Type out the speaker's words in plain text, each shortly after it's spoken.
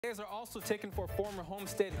Days are also ticking for former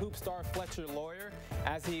Homestead hoop star Fletcher Loyer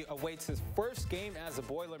as he awaits his first game as a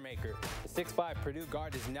Boilermaker. The 6'5" Purdue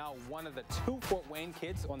guard is now one of the 2 Fort Wayne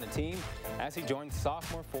kids on the team as he joins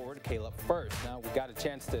sophomore forward Caleb First. Now, we got a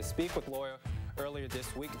chance to speak with Loyer earlier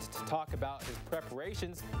this week to talk about his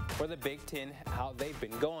preparations for the Big Ten, how they've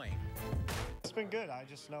been going. It's been good. I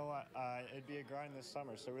just know it'd be a grind this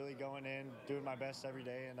summer, so really going in, doing my best every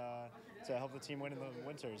day, and to help the team win in the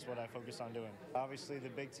winter is what I focus on doing. Obviously, the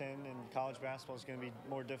Big Ten and college basketball is going to be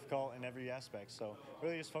more difficult in every aspect, so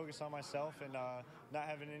really just focus on myself and not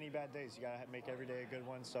having any bad days. You got to make every day a good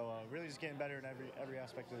one, so really just getting better in every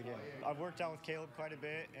aspect of the game. I've worked out with Caleb quite a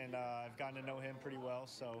bit, and I've gotten to know him pretty well,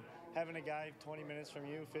 so having a guy 20 minutes from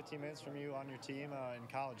you, 15 minutes from you on your team in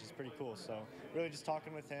college is pretty cool. So really just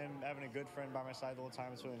talking with him, having a good friend by my side the whole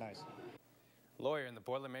time, it's really nice. Loyer and the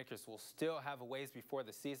Boilermakers will still have a ways before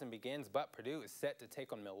the season begins, but Purdue is set to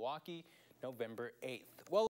take on Milwaukee November 8th. Well,